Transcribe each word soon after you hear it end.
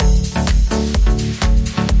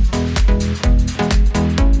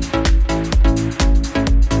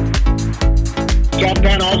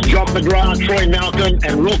guys, John McGrath, Troy Malcolm,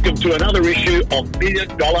 and welcome to another issue of Million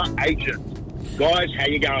Dollar Agent. Guys, how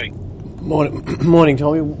you going? Morning,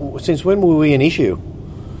 Tommy. Since when were we an issue?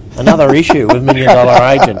 Another issue with Million Dollar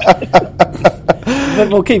Agent. But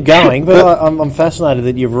we'll keep going. But I'm fascinated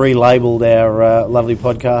that you've relabelled our lovely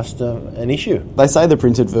podcast an issue. They say the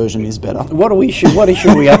printed version is better. What issue are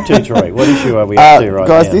we up to, Troy? What issue are we up to right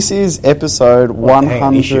guys, now? This is episode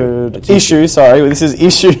 100. This is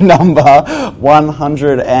issue number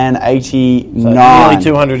 189. So nearly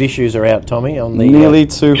 200 issues are out, Tommy. On the nearly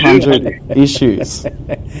 200 issues.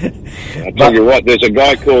 I'll tell you what, there's a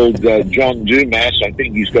guy called John Dumas. I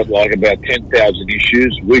think he's got like about 10,000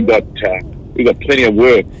 issues. We've got plenty of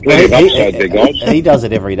work, plenty of upside there, guys. He does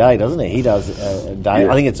it every day, doesn't he? He does a day.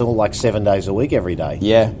 Yeah. I think it's all like 7 days a week every day.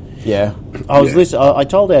 Yeah. I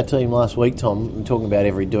told our team last week, Tom, talking about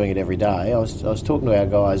doing it every day. I was talking to our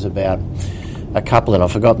guys about a couple, and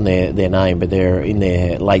I've forgotten their name, but they're in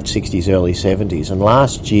their late 60s, early 70s. And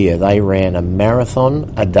last year they ran a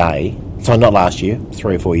marathon a day. So not last year,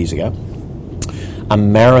 3 or 4 years ago. A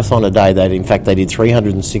marathon a day. They did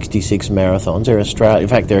 366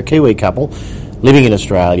 marathons. They're a Kiwi couple living in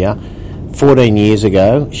Australia. 14 years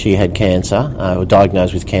ago, she had cancer,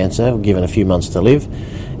 diagnosed with cancer, given a few months to live,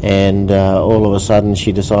 and all of a sudden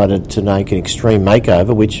she decided to make an extreme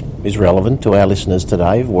makeover, which is relevant to our listeners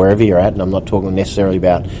today, wherever you're at, and I'm not talking necessarily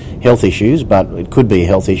about health issues, but it could be a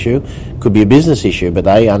health issue, could be a business issue, but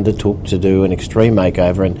they undertook to do an extreme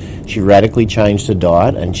makeover, and she radically changed her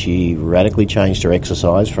diet, and she radically changed her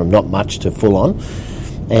exercise from not much to full on.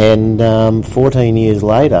 And 14 years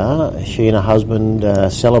later, she and her husband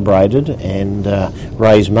celebrated and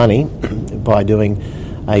raised money by doing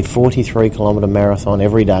a 43-kilometre marathon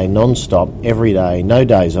every day, non-stop, every day, no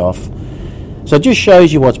days off. So it just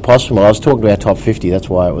shows you what's possible. I was talking to our top 50, that's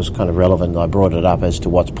why it was kind of relevant. I brought it up as to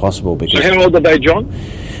what's possible. Because so how old are they, John?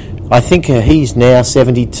 I think he's now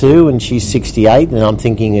 72 and she's 68, and I'm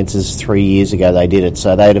thinking it's as 3 years ago they did it.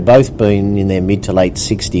 So they'd have both been in their mid to late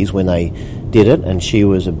 60s when they did it, and she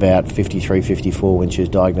was about 53, 54 when she was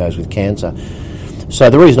diagnosed with cancer. So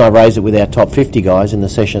the reason I raised it with our top 50 guys in the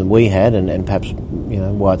session we had, and perhaps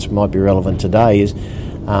why it might be relevant today, is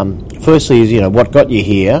firstly is what got you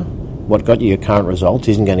here, what got you your current results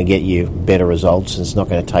isn't going to get you better results, and it's not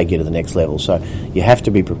going to take you to the next level. So you have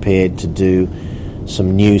to be prepared to do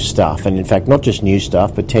some new stuff, and in fact not just new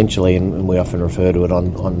stuff, potentially, and we often refer to it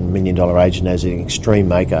on Million Dollar Agent as an extreme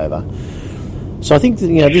makeover. So I think that,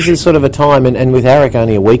 this is sort of a time, and with Eric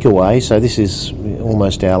only a week away, so this is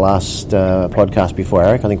almost our last podcast before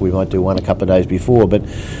Eric. I think we might do one a couple of days before, but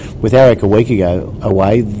with Eric a week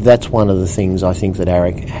away, that's one of the things I think that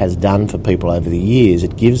Eric has done for people over the years.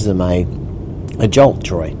 It gives them a jolt,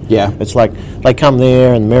 Troy. Yeah. It's like they come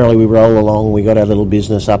there and merrily we roll along. We got our little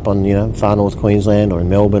business up on, far north Queensland or in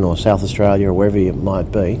Melbourne or South Australia or wherever it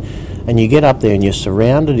might be. And you get up there and you're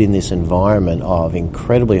surrounded in this environment of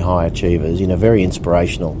incredibly high achievers in a very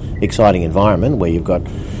inspirational, exciting environment where you've got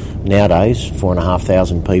nowadays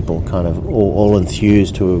 4,500 people kind of all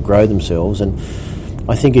enthused to grow themselves. And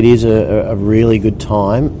I think it is a really good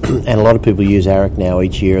time, and a lot of people use ARIC now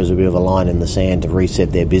each year as a bit of a line in the sand to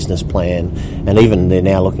reset their business plan, and even they're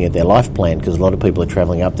now looking at their life plan, because a lot of people are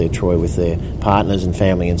travelling up there, Troy, with their partners and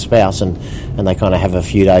family and spouse, and they kind of have a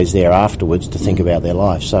few days there afterwards to think about their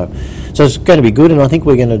life. So it's going to be good, and I think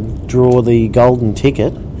we're going to draw the golden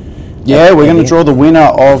ticket. Yeah, we're going to draw the winner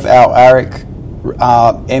of our ARIC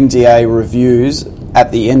MDA reviews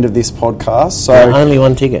at the end of this podcast. So only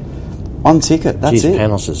one ticket. One ticket, that's it.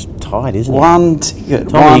 Panos is tight, isn't it? One ticket.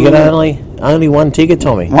 Tommy, you got only one ticket,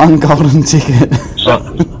 Tommy. One golden ticket.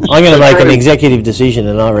 I'm going to make an executive decision,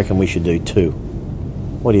 and I reckon we should do 2.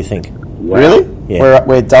 What do you think? Wow. Really? Yeah.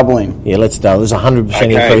 We're doubling. Yeah, let's double. There's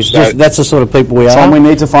 100% increase. So That's the sort of people we are. Tom, we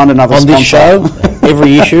need to find another on sponsor. this show.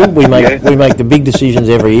 Every issue we make, we make the big decisions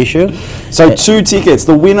every issue. So 2 tickets.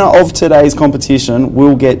 The winner of today's competition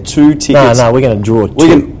will get 2 tickets. No, we're going to draw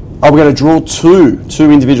 2. We're going to draw 2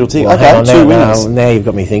 individual tickets. Well, okay, 2 winners. Now you've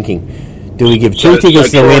got me thinking. Do we give 2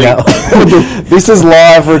 tickets to the winner? This is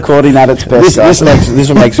live recording at its best.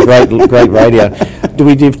 This makes great radio. Do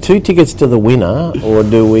we give 2 tickets to the winner, or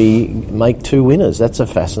do we make 2 winners? That's a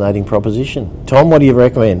fascinating proposition. Tom, what do you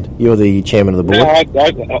recommend? You're the chairman of the board. No,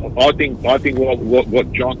 I think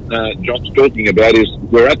what John's talking about is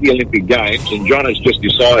we're at the Olympic Games, and John has just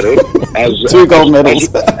decided as 2 gold medals.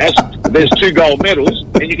 There's 2 gold medals,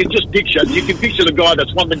 and you can picture the guy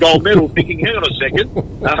that's won the gold medal thinking, hang on a second,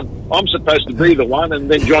 I'm supposed to be the one, and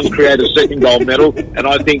then John's created a 2nd gold medal, and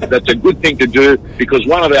I think that's a good thing to do, because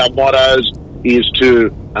one of our mottos is to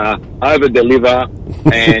over-deliver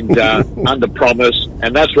and under-promise,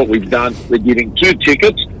 and that's what we've done. We're giving 2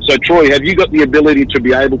 tickets. So, Troy, have you got the ability to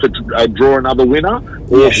be able to draw another winner?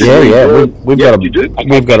 We've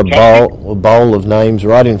got a bowl of names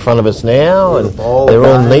right in front of us now, and they're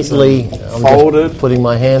all neatly folded. I'm just putting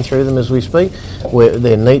my hand through them as we speak.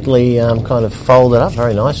 They're neatly kind of folded up.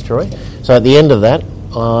 Very nice, Troy. So at the end of that,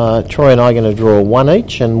 Troy and I are going to draw 1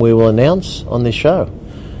 each, and we will announce on this show.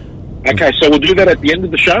 Okay, so we'll do that at the end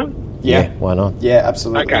of the show? Yeah, why not? Yeah,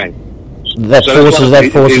 absolutely. Okay. That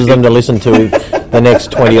forces them to listen to the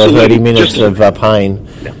next 20 or 30 minutes of pain.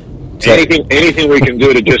 So anything we can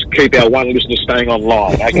do to just keep our one listener staying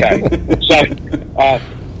online. Okay. So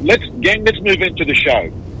let's move into the show.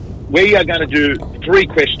 We are going to do 3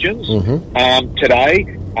 questions today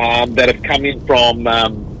that have come in from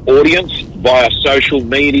audience via social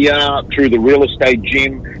media, through the Real Estate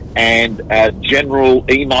Gym, and general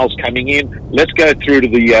emails coming in. Let's go through to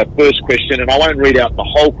the first question, and I won't read out the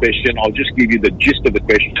whole question. I'll just give you the gist of the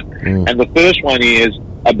question. And the first one is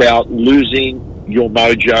about losing your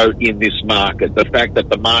mojo in this market. The fact that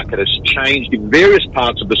the market has changed in various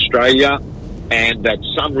parts of Australia, and that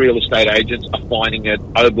some real estate agents are finding it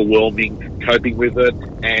overwhelming, coping with it,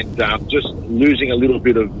 and just losing a little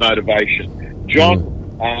bit of motivation. John,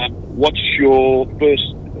 what's your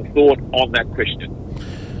first thought on that question?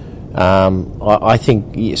 I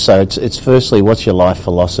think so. It's firstly, what's your life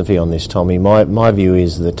philosophy on this, Tommy? My view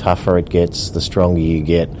is the tougher it gets, the stronger you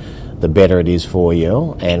get, the better it is for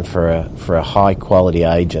you. And for a high quality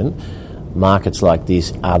agent, markets like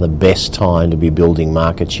this are the best time to be building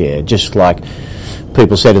market share. Just like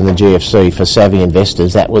people said in the GFC, for savvy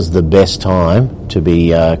investors, that was the best time to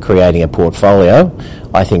be creating a portfolio.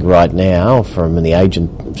 I think right now, from the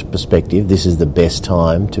agent perspective, this is the best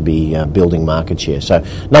time to be building market share. So,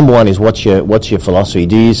 number one is what's your philosophy?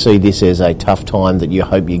 Do you see this as a tough time that you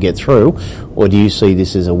hope you get through, or do you see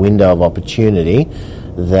this as a window of opportunity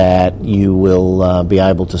that you will be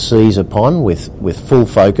able to seize upon with full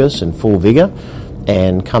focus and full vigour,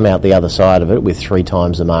 and come out the other side of it with 3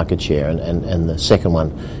 times the market share? And the second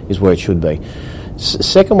one is where it should be.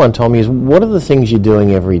 Second one, Tommy, is what are the things you're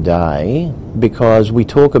doing every day? Because we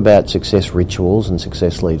talk about success rituals, and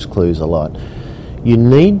success leaves clues a lot. You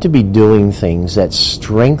need to be doing things that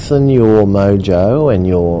strengthen your mojo and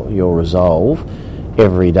your resolve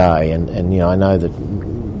every day. And I know that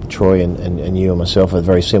Troy and you and myself are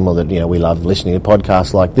very similar, that we love listening to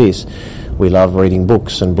podcasts like this. We love reading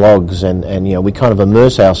books and blogs, and we kind of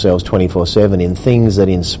immerse ourselves 24/7 in things that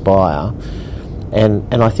inspire. And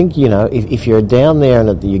I think, if you're down there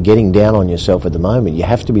and you're getting down on yourself at the moment, you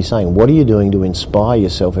have to be saying, what are you doing to inspire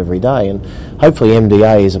yourself every day? And hopefully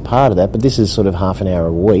MDA is a part of that, but this is sort of half an hour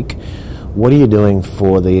a week. What are you doing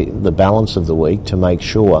for the balance of the week to make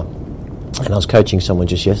sure? And I was coaching someone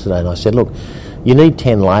just yesterday, and I said, look, you need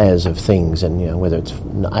 10 layers of things, and whether it's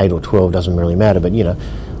 8 or 12 doesn't really matter, but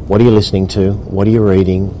what are you listening to? What are you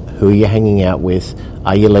reading? Who are you hanging out with?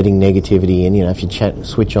 Are you letting negativity in? If you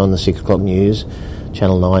switch on the 6 o'clock news,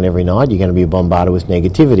 Channel 9 every night, you're going to be bombarded with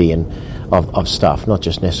negativity and of stuff, not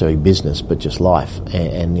just necessarily business, but just life.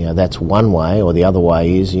 And that's one way. Or the other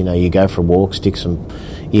way is, you go for a walk, stick some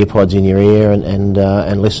earpods in your ear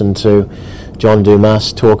and listen to John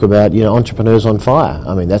Dumas talk about, entrepreneurs on fire.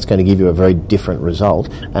 I mean, that's going to give you a very different result.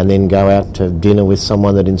 And then go out to dinner with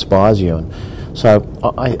someone that inspires you. And so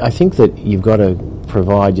I think that you've got to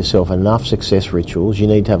provide yourself enough success rituals. You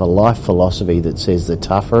need to have a life philosophy that says the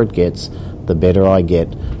tougher it gets, the better I get,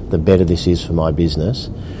 the better this is for my business.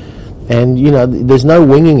 And, there's no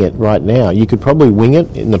winging it right now. You could probably wing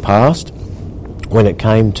it in the past when it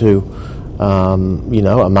came to, a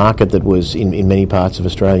market that was in many parts of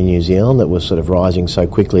Australia and New Zealand that was sort of rising so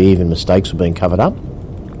quickly, even mistakes were being covered up.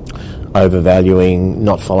 Overvaluing,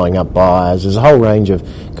 not following up buyers. There's a whole range of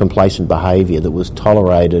complacent behaviour that was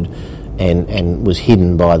tolerated and was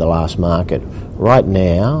hidden by the last market. Right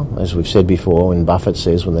now, as we've said before, when Buffett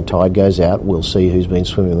says when the tide goes out, we'll see who's been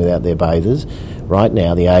swimming without their bathers. Right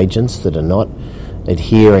now, the agents that are not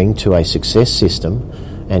adhering to a success system,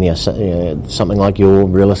 and something like your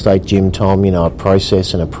Real Estate Gym, Tom, a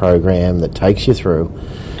process and a program that takes you through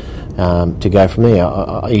to go from there.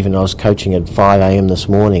 I was coaching at 5 a.m. this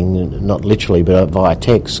morning, not literally, but via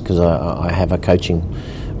text, because I have a coaching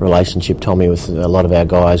relationship, Tommy, with a lot of our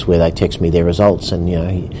guys where they text me their results, and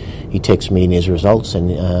he texts me in his results, and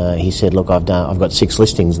he said, look, I've got 6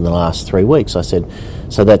 listings in the last 3 weeks. I said,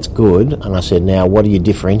 so that's good. And I said, now what are you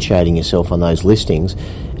differentiating yourself on those listings?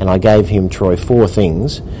 And I gave him, Troy, 4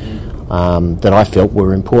 things. that I felt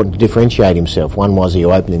were important to differentiate himself. One was, are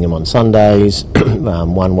you opening them on Sundays?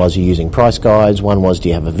 One was, are you using price guides? One was, do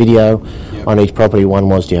you have a video on each property? One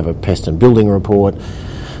was, do you have a pest and building report?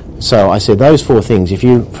 So I said those 4 things,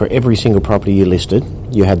 for every single property you listed,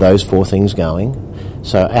 you had those 4 things going.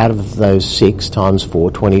 So out of those 6 times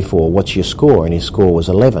 4, 24, what's your score? And his score was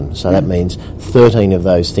 11. So that means 13 of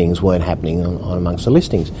those things weren't happening on amongst the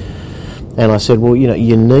listings. And I said, well,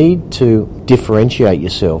 you need to differentiate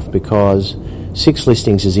yourself, because 6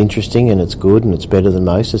 listings is interesting and it's good and it's better than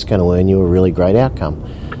most. It's going to earn you a really great outcome.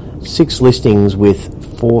 6 listings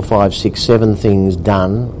with 4, 5, 6, 7 things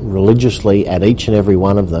done religiously at each and every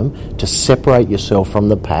one of them to separate yourself from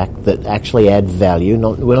the pack that actually add value.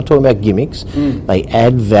 We're not talking about gimmicks. They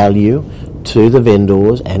add value to the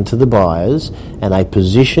vendors and to the buyers, and they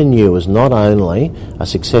position you as not only a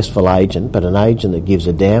successful agent, but an agent that gives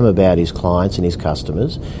a damn about his clients and his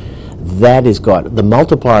customers. That has got the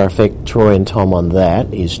multiplier effect, Troy and Tom, on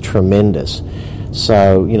that is tremendous.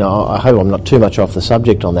 So, I hope I'm not too much off the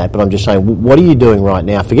subject on that, but I'm just saying, what are you doing right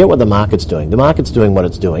now? Forget what the market's doing. The market's doing what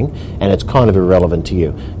it's doing, and it's kind of irrelevant to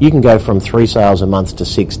you. You can go from 3 sales a month to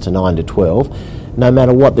 6 to 9 to 12, no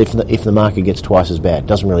matter what, if the market gets twice as bad. It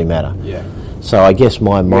doesn't really matter. Yeah. So I guess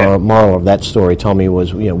my moral of that story, Tommy,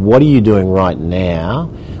 was, what are you doing right now?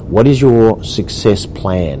 What is your success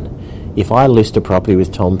plan? If I list a property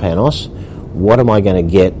with Tom Panos, what am I going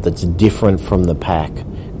to get that's different from the pack?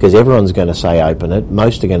 Because everyone's going to say open it,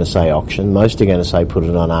 most are going to say auction, most are going to say put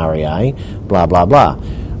it on REA, blah, blah, blah.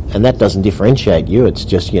 And that doesn't differentiate you, it's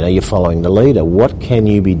just, you're following the leader. What can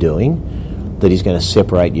you be doing that is going to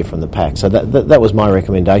separate you from the pack? So that was my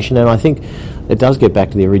recommendation, and I think it does get back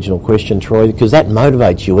to the original question, Troy, because that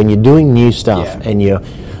motivates you when you're doing new stuff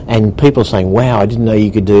and people are saying, wow, I didn't know you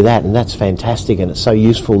could do that, and that's fantastic, and it's so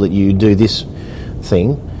useful that you do this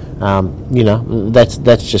thing.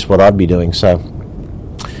 That's just what I'd be doing. So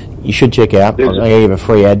you should check out. I'm going to give a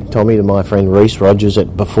free ad, Tommy, to my friend Reese Rogers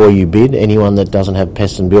at Before You Bid. Anyone that doesn't have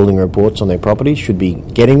pest and building reports on their property should be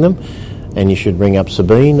getting them. And you should ring up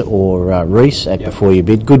Sabine or Reese at Before You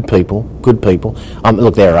Bid. Good people.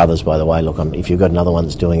 Look, there are others, by the way. Look, if you've got another one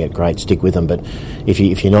that's doing it, great, stick with them. But if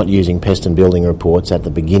you're not using pest and building reports at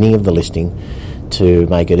the beginning of the listing to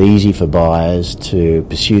make it easy for buyers to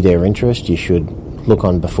pursue their interest, you should look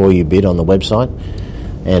on Before You Bid on the website.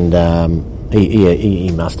 And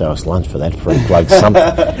he must owe us lunch for that free plug.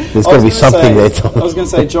 There's got to be something there, Tom. I was going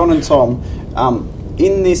to say, John and Tom,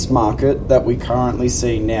 in this market that we currently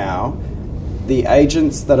see now, the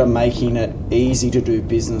agents that are making it easy to do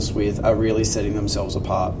business with are really setting themselves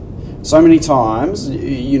apart. So many times,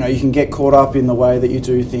 you can get caught up in the way that you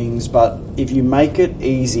do things, but if you make it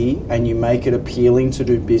easy and you make it appealing to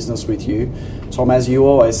do business with you, Tom, as you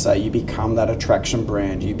always say, you become that attraction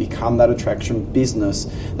brand, you become that attraction business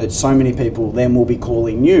that so many people then will be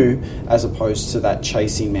calling you, as opposed to that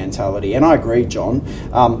chasing mentality. And I agree, John,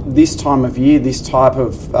 this time of year, this type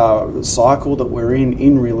of cycle that we're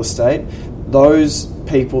in real estate, those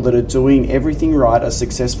people that are doing everything right, a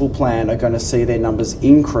successful plan, are going to see their numbers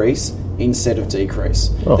increase instead of decrease.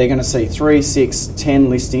 They're going to see 3, 6, 10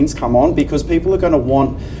 listings come on, because people are going to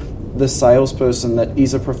want the salesperson that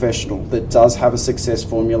is a professional, that does have a success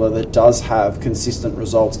formula, that does have consistent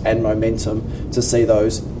results and momentum to see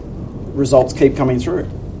those results keep coming through.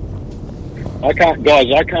 I can't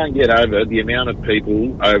get over the amount of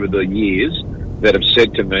people over the years that have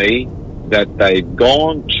said to me that they've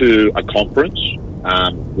gone to a conference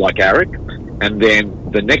like ARIC, and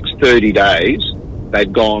then the next 30 days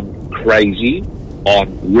they've gone crazy on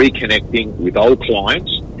reconnecting with old clients,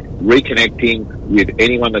 reconnecting with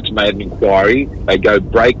anyone that's made an inquiry. They go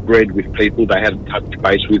break bread with people they hadn't touched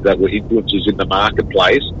base with that were influencers in the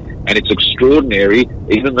marketplace. And it's extraordinary,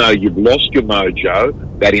 even though you've lost your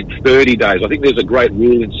mojo, that in 30 days, I think there's a great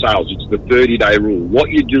rule in sales, it's the 30-day rule.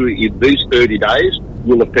 What you do in these 30 days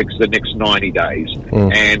will affect the next 90 days.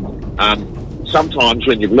 And sometimes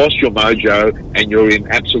when you've lost your mojo and you're in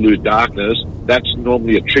absolute darkness, that's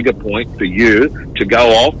normally a trigger point for you to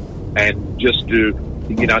go off and just do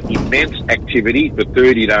immense activity for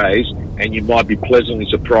 30 days, and you might be pleasantly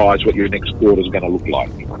surprised what your next quarter is going to look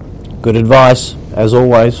like. Good advice, as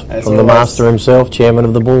always, from the master himself, chairman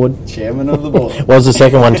of the board. Chairman of the board. What was the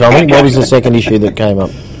second one, Tommy? What was the second issue that came up?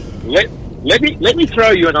 Let me throw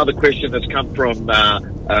you another question that's come from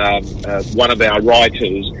one of our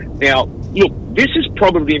writers. Now, look, this is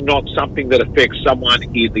probably not something that affects someone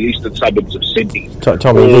in the eastern suburbs of Sydney,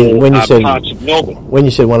 Tommy, when you said parts of Melbourne. When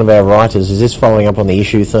you said one of our writers, is this following up on the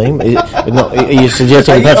issue theme? Are you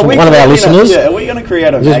suggesting perhaps one of our listeners? Are we going to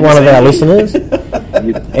create a Is this one of our listeners?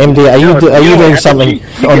 MD, are you doing something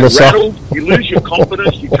on the side? You lose your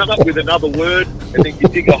confidence, you come up with another word, and then you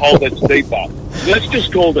dig a hole that's deeper. Let's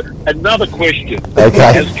just call it another question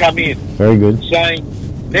has come in. Very good.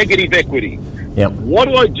 Saying negative equity. Yep. What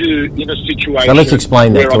do I do in a situation? So let's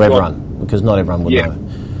explain that to everyone, because not everyone would know.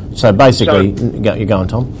 So basically, you're going,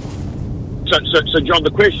 Tom. So, John,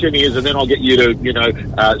 the question is, and then I'll get you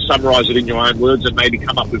to, summarise it in your own words and maybe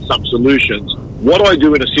come up with some solutions. What do I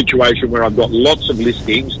do in a situation where I've got lots of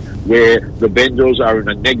listings where the vendors are in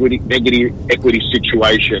a negative equity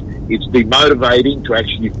situation? It's demotivating to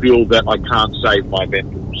actually feel that I can't save my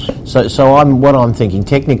vendors. So I'm thinking,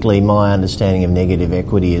 technically, my understanding of negative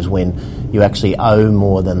equity is when you actually owe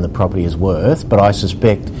more than the property is worth, but I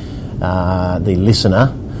suspect the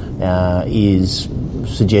listener is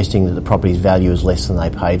suggesting that the property's value is less than they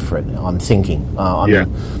paid for it. I'm thinking.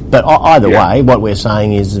 But either way, what we're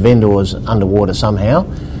saying is the vendor's underwater somehow.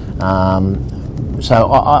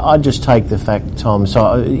 So I just take the fact, Tom.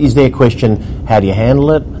 So is there a question? How do you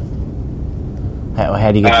handle it?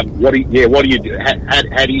 How do you get? What do you do?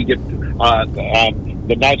 How do you get?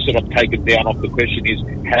 The notes that I've taken down off the question is,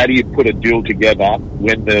 how do you put a deal together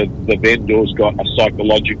when the vendor's got a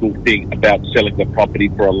psychological thing about selling the property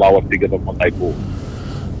for a lower figure than what they bought?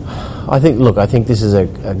 I think this is a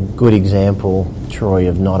good example, Troy,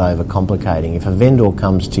 of not overcomplicating. If a vendor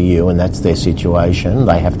comes to you and that's their situation,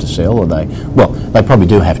 they have to sell, they probably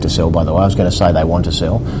do have to sell, by the way. I was going to say they want to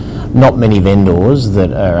sell. Not many vendors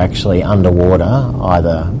that are actually underwater,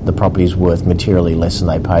 either the property's worth materially less than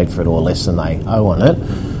they paid for it or less than they owe on it,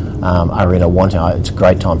 are in a wanting, it's a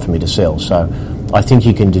great time for me to sell. So I think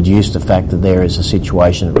you can deduce the fact that there is a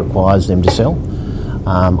situation that requires them to sell.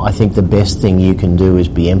 I think the best thing you can do is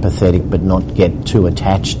be empathetic but not get too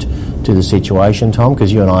attached to the situation, Tom,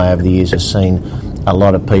 because you and I over the years have seen a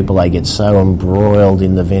lot of people, they get so embroiled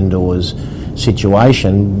in the vendor's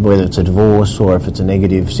situation, whether it's a divorce or if it's a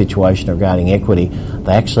negative situation regarding equity,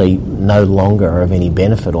 they actually no longer are of any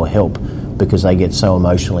benefit or help because they get so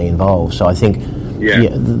emotionally involved. So I think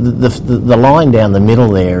the line down the middle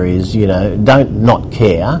there is, don't not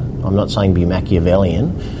care. I'm not saying be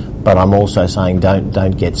Machiavellian, but I'm also saying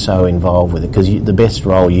don't get so involved with it, because the best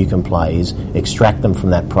role you can play is extract them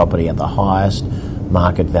from that property at the highest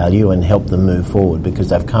market value and help them move forward, because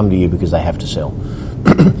they've come to you because they have to sell.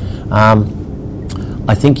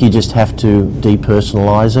 I think you just have to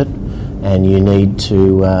depersonalise it, and you need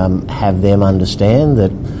to have them understand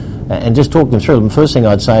that, and just talk them through. The first thing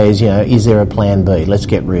I'd say is there a plan B? Let's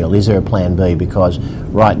get real. Is there a plan B? Because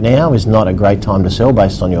right now is not a great time to sell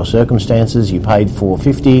based on your circumstances. You paid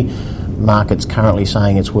 $450. Market's currently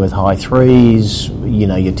saying it's worth high threes.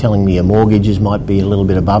 You're telling me your mortgages might be a little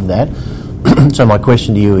bit above that. So my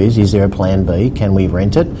question to you is there a plan B? Can we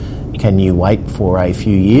rent it? Can you wait for a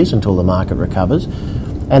few years until the market recovers?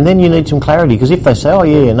 And then you need some clarity, because if they say, oh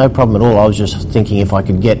yeah, no problem at all, I was just thinking if I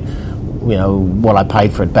could get what I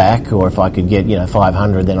paid for it back, or if I could get,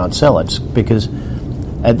 $500, then I'd sell it. Because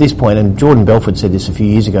at this point, and Jordan Belford said this a few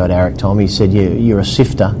years ago at Eric Tom, he said, you're a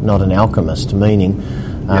sifter, not an alchemist, meaning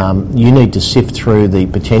you need to sift through the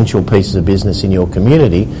potential pieces of business in your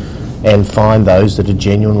community and find those that are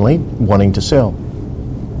genuinely wanting to sell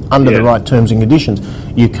under the right terms and conditions.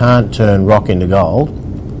 You can't turn rock into gold.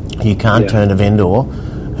 You can't turn a vendor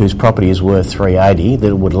whose property is worth $380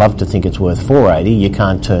 that would love to think it's worth $480. You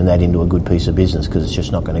can't turn that into a good piece of business, because it's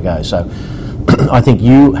just not going to go. So I think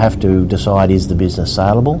you have to decide, is the business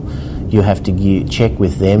saleable? You have to check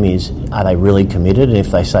with them, are they really committed? And if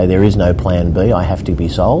they say there is no plan B, I have to be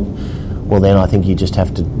sold, well then I think you just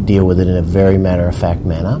have to deal with it in a very matter-of-fact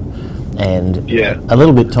manner. And a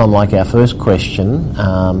little bit, Tom, like our first question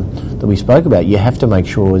that we spoke about, you have to make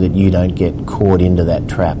sure that you don't get caught into that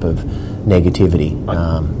trap of negativity.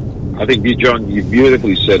 I think, John, you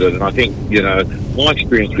beautifully said it, and I think, my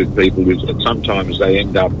experience with people is that sometimes they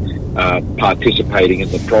end up participating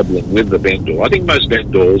in the problem with the vendor. I think most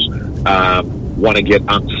vendors want to get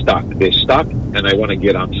unstuck. They're stuck and they want to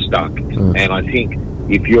get unstuck. And I think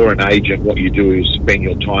if you're an agent, what you do is spend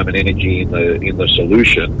your time and energy in the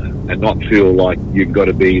solution, and not feel like you've got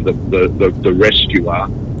to be the rescuer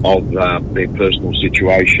of their personal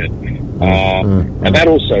situation. And that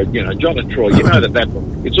also, John and Troy,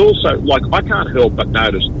 that it's also, like, I can't help but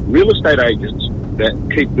notice real estate agents that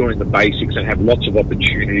keep doing the basics and have lots of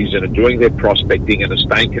opportunities and are doing their prospecting and are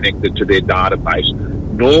staying connected to their database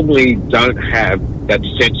normally don't have that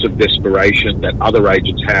sense of desperation that other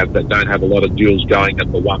agents have that don't have a lot of deals going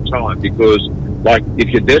at the one time. Because, like, if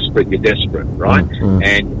you're desperate, right?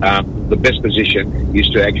 And the best position is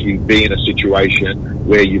to actually be in a situation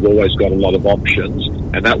where you've always got a lot of options,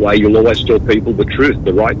 and that way you'll always tell people the truth,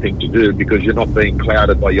 the right thing to do, because you're not being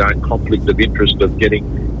clouded by your own conflict of interest of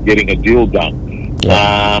getting getting a deal done.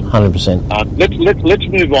 Yeah, 100%. Let's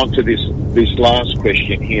move on to this last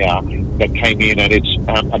question here that came in, and it's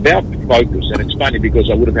about focus. And it's funny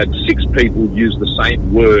because I would have had 6 people use the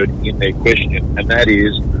same word in their question, and that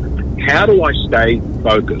is, how do I stay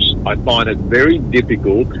focused? I find it very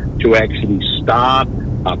difficult to actually start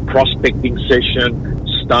a prospecting session,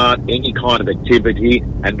 start any kind of activity,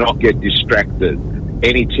 and not get distracted.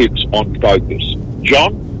 Any tips on focus?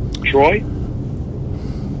 John? Troy?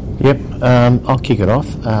 Yep, I'll kick it off.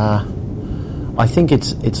 I think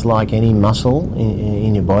it's like any muscle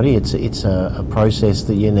in your body. It's a process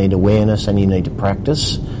that you need awareness and you need to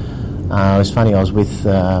practice. It was funny, I was with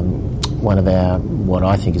one of our, what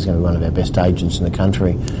I think is going to be one of our best agents in the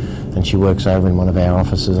country, and she works over in one of our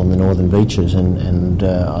offices on the northern beaches, and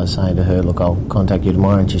I was saying to her, look, I'll contact you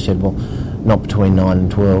tomorrow, and she said, well, not between 9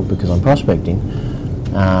 and 12 because I'm prospecting.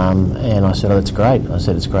 And I said, oh, that's great. I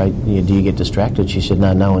said, it's great. Yeah, do you get distracted? She said,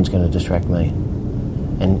 no one's going to distract me.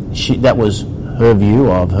 And that was her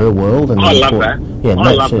view of her world. And I love that. Yeah,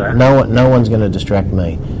 I love that. No one's going to distract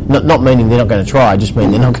me. Not meaning they're not going to try. Just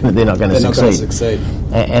mean they're not going to succeed.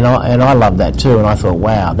 And I love that too. And I thought,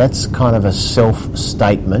 wow, that's kind of a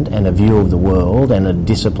self-statement and a view of the world and a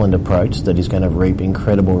disciplined approach that is going to reap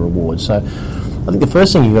incredible rewards. So I think the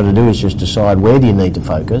first thing you've got to do is just decide, where do you need to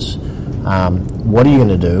focus. What are you going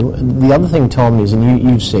to do? The other thing, Tom, is, and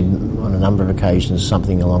you've said on a number of occasions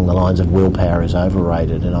something along the lines of willpower is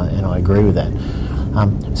overrated, and I agree with that.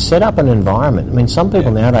 Set up an environment. I mean, some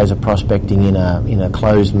people nowadays are prospecting in a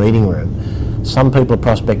closed meeting room. Some people are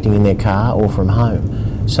prospecting in their car or from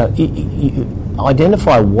home. So you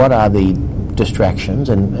identify what are the distractions,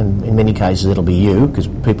 and in many cases it'll be you, because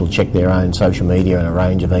people check their own social media and a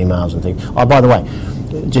range of emails and things. Oh, by the way,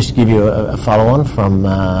 just to give you a follow-on from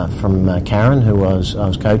Karen, who I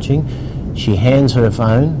was coaching, she hands her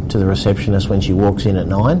phone to the receptionist when she walks in at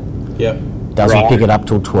 9. Yep. Doesn't pick it up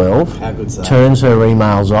till 12. How good's that? Turns her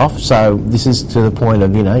emails off. So this is to the point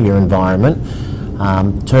of, your environment.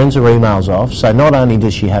 Turns her emails off. So not only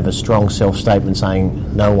does she have a strong self-statement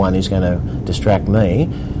saying no one is going to distract me,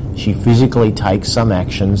 she physically takes some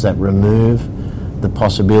actions that remove the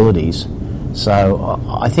possibilities. So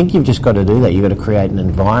I think you've just got to do that. You've got to create an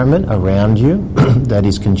environment around you that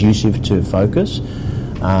is conducive to focus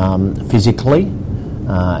physically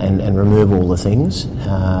and remove all the things.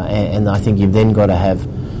 And I think you've then got to have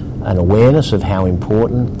an awareness of how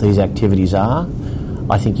important these activities are.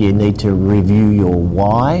 I think you need to review your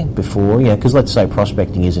why before, because let's say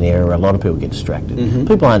prospecting is an area where a lot of people get distracted. Mm-hmm.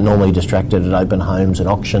 People aren't normally distracted at open homes and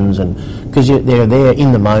auctions, and because they're there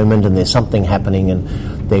in the moment and there's something happening and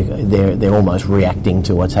they're almost reacting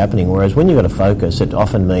to what's happening. Whereas when you've got to focus, it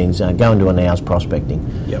often means go and do an hour's prospecting.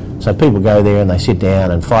 Yep. So people go there and they sit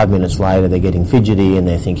down, and 5 minutes later they're getting fidgety and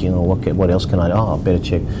they're thinking, what else can I do? I better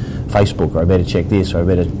check Facebook, or I better check this, or I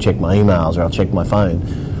better check my emails, or I'll check my phone.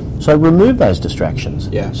 So remove those distractions.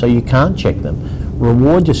 Yeah. So you can't check them.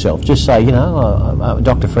 Reward yourself. Just say,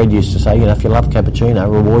 Dr. Fred used to say, if you love cappuccino,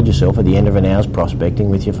 reward yourself at the end of an hour's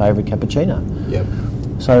prospecting with your favourite cappuccino. Yep.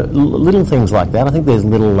 So little things like that. I think there's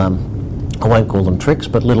little, I won't call them tricks,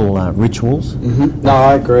 but little rituals. Mm-hmm. No,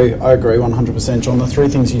 I agree 100%, John. The 3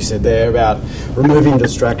 things you said there about removing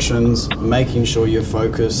distractions, making sure you're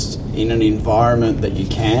focused in an environment that you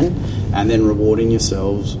can, and then rewarding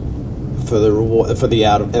yourselves for the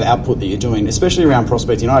output that you're doing, especially around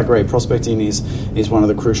prospecting. I agree, prospecting is one of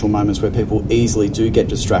the crucial moments where people easily do get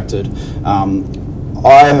distracted.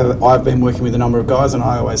 I've been working with a number of guys, and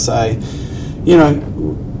I always say,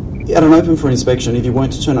 at an open for inspection, if you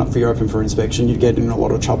weren't to turn up for your open for inspection, you'd get in a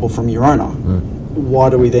lot of trouble from your owner. Why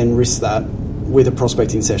do we then risk that with a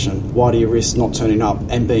prospecting session? Why do you risk not turning up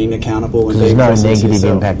and being accountable? And there's no negative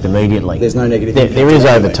impact immediately. There's no negative impact. There is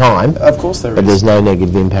over time. Of course there is. But there's no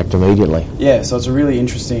negative impact immediately. Yeah, so it's a really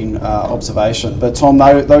interesting observation. But Tom,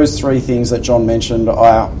 those 3 things that John mentioned,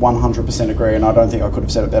 I 100% agree, and I don't think I could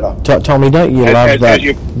have said it better. Tommy, don't you love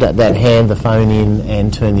that hand the phone in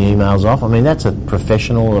and turn the emails off? I mean, that's a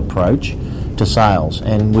professional approach to sales,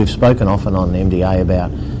 and we've spoken often on MDA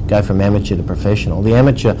about go from amateur to professional. The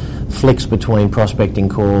amateur flicks between prospecting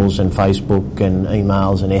calls and Facebook and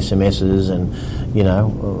emails and SMSs and,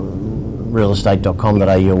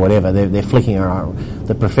 realestate.com.au or whatever. They're flicking around.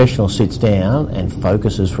 The professional sits down and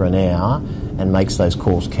focuses for an hour and makes those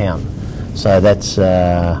calls count. So that's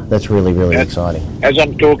really, really exciting. As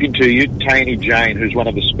I'm talking to you, Taney Jane, who's one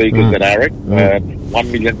of the speakers at ARIC,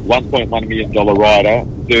 $1.1 million rider,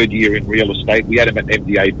 3rd year in real estate. We had him at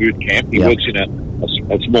MDA boot camp. He works in a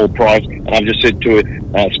small price, and I've just said to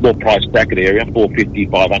a small price bracket area, 450,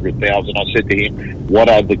 500,000. I said to him, what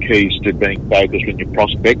are the keys to being focused when you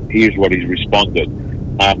prospect? Here's what he's responded.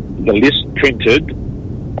 the list printed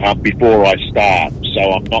before I start, so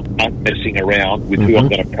I'm not messing around with who I'm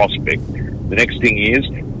going to prospect. The next thing is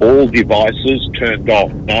all devices turned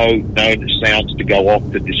off, no sounds to go off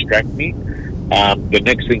to distract me. The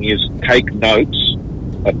next thing is take notes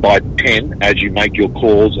by pen as you make your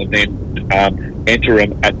calls, and then enter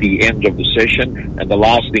them at the end of the session. And the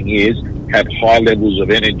last thing is have high levels of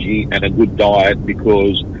energy and a good diet,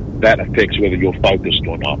 because that affects whether you're focused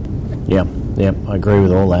or not. Yeah, I agree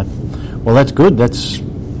with all that. Well, that's good.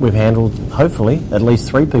 We've handled, hopefully, at least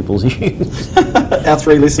 3 people's issues. Our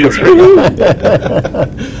 3 listeners.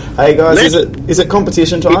 Hey guys, is it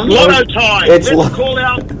competition time? It's lotto time. Let's call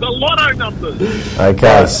out the lotto numbers.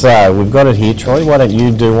 Okay, so we've got it here, Troy. Why don't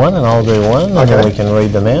you do one and I'll do one, and then we can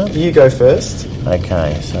read them out. You go first.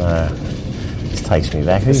 Okay, so this takes me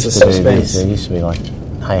back. Who It's used a to do suspense. this? It used to be like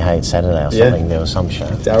Hey It's Saturday or something. There was some show.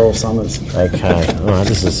 Daryl Summers. Okay, all right.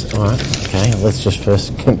 Okay, let's just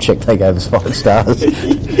first check they gave us 5 stars.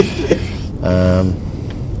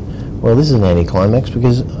 Well, this is an anticlimax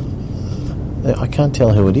because I can't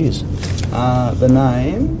tell who it is. The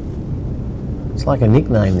name. It's like a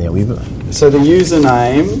nickname there. So the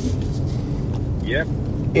username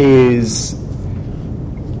is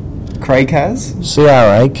Craigkaz. Crakaz.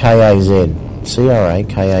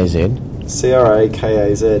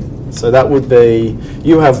 So that would be,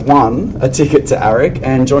 you have won a ticket to ARIC.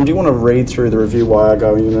 And John, do you want to read through the review while I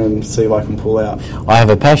go in and see if I can pull out? I have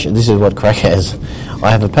a passion. This is what Crack has.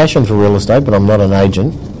 I have a passion for real estate, but I'm not an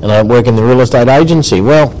agent, and I work in the real estate agency.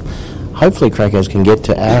 Well, hopefully Crackers can get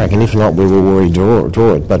to ARIC, and if not, we will already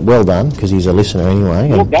draw it. But well done, because he's a listener anyway.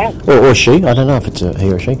 Well done. Or she. I don't know if it's a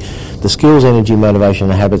he or she. The skills, energy, motivation,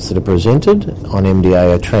 and habits that are presented on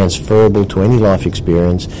MDA are transferable to any life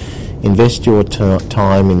experience. Invest your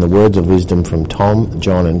time in the words of wisdom from Tom,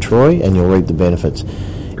 John and Troy, and you'll reap the benefits.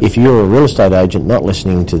 If you're a real estate agent not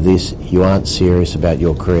listening to this, you aren't serious about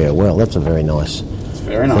your career. Well, that's a very nice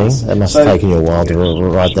Very nice. thing. That must have taken you a while to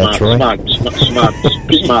write that, Troy. Smart listener.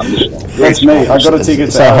 That's me. I got a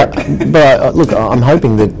ticket to ARIC. But look, I'm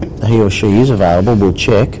hoping that he or she is available. We'll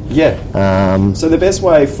check. Yeah. So the best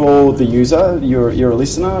way for the user, you're a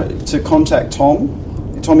listener, to contact Tom.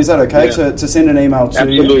 Tom, is that okay to send an email to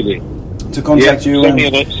Absolutely. you? To contact you?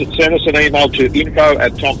 Send us an email to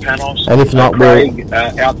info@tompanos. And if not, Craig,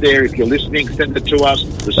 out there, if you're listening, send it to us.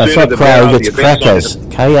 The That's sooner not the Craig, better. it's The event's Crackers. on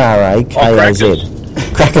K-R-A-K-A-Z.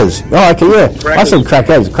 Crackers. Oh, okay, yeah. I Crackers. said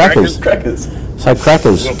Crackers. Crackers. Crackers. So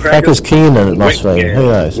Crackers. Well, Crackers Keenan, it must be. Yeah. Who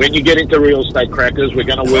knows? When you get into real estate, Crackers, we're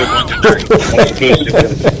going to work on your name. That's the first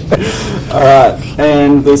thing. All right.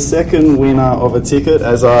 And the second winner of a ticket,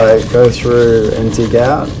 as I go through and dig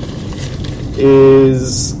out,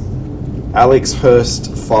 is Alex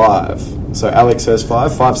Hurst 5. So Alex Hurst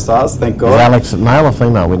 5 stars, thank God. Is Alex male or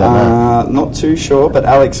female? We don't know. Not too sure, but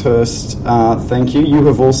Alex Hurst, thank you. You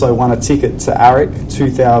have also won a ticket to ARIC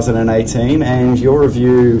 2018, and your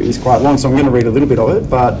review is quite long, so I'm going to read a little bit of it.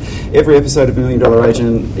 But every episode of $1 Million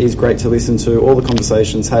Agent is great to listen to. All the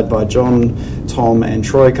conversations had by John, Tom, and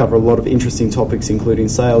Troy cover a lot of interesting topics, including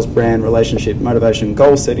sales, brand, relationship, motivation,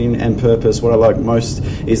 goal setting, and purpose. What I like most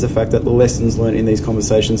is the fact that the lessons learned in these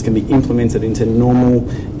conversations can be implemented into normal,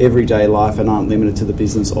 everyday life and aren't limited to the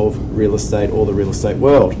business of real estate or the real estate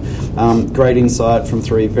world. Great insight from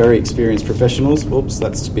 3 very experienced professionals. Whoops,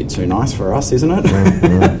 that's a bit too nice for us, isn't it?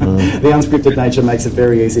 The unscripted nature makes it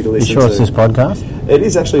very easy to listen to. You sure it's this podcast? It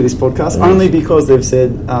is actually this podcast, only because they've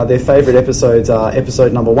said their favourite episodes are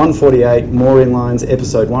episode number 148, More Inlines,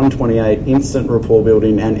 episode 128, Instant Rapport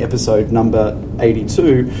Building, and episode number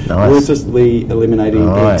 82, Ruthlessly Eliminating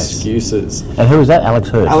Excuses. And who is that? Alex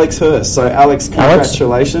Hurst? Alex Hurst. So, Alex,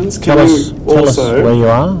 congratulations. Tell us where you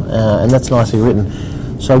are, and that's nicely written.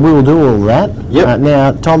 So we will do all that. Yep.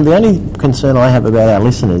 Now, Tom, the only concern I have about our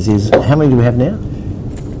listeners is, how many do we have now?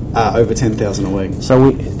 Over 10,000 a week. So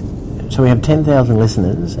we have 10,000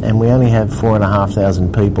 listeners, and we only have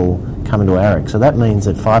 4,500 people coming to ARIC. So that means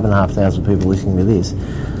that 5,500 people listening to this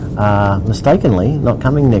are mistakenly not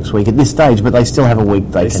coming next week at this stage, but they still have a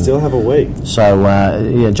week. They still have a week.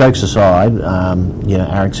 So, jokes aside,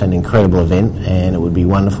 ARIC's an incredible event, and it would be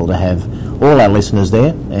wonderful to have all our listeners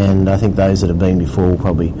there. And I think those that have been before will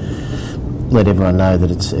probably let everyone know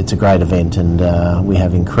that it's a great event, and we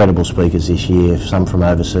have incredible speakers this year, some from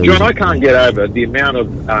overseas. John, I can't get over the amount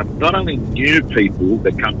of not only new people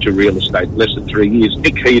that come to real estate less than 3 years.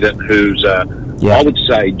 Nick Heaton, who's I would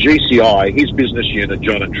say GCI, his business unit,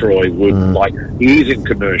 John and Troy, would he is in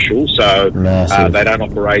commercial, so they don't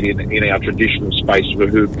operate in our traditional space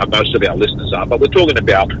who most of our listeners are. But we're talking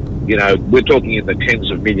about, we're talking in the tens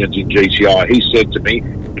of millions in GCI. He said to me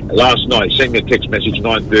last night, sent me a text message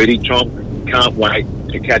 9:30, Tom, can't wait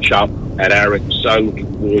to catch up at Aric. So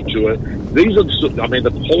looking forward to it. These are,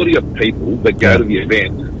 the quality of people that go to the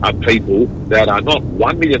event are people that are not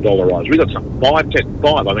 $1 million riders. We've got some 5, 10,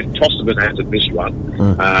 5. I mean, Tosterman hasn't missed one.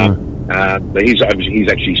 But he's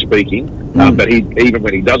actually speaking. But he, even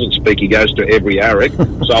when he doesn't speak, he goes to every Aric.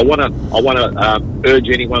 So I want to urge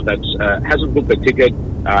anyone that hasn't booked a ticket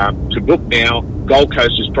to book now. Gold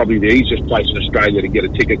Coast is probably the easiest place in Australia to get a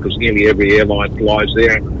ticket because nearly every airline flies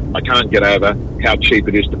there. I can't get over how cheap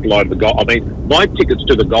it is to fly to the Gold. I mean, my tickets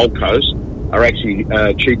to the Gold Coast are actually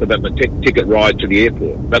cheaper than the ticket ride to the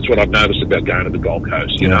airport. That's what I've noticed about going to the Gold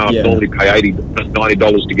Coast. You know, I normally pay $80,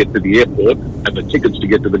 $90 to get to the airport, and the tickets to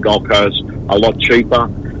get to the Gold Coast are a lot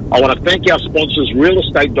cheaper. I want to thank our sponsors,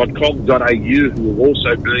 realestate.com.au, who will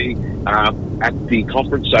also be at the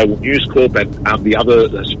conference. So will News Corp and the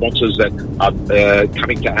other sponsors that are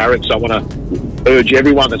coming to Aric. So I want to urge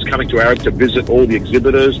everyone that's coming to Aric to visit all the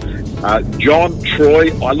exhibitors. John,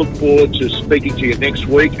 Troy, I look forward to speaking to you next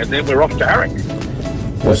week, and then we're off to Aric.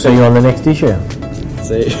 We'll see you on the next issue.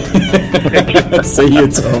 See you,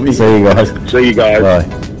 Tommy. See you guys. See you guys.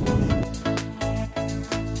 Bye.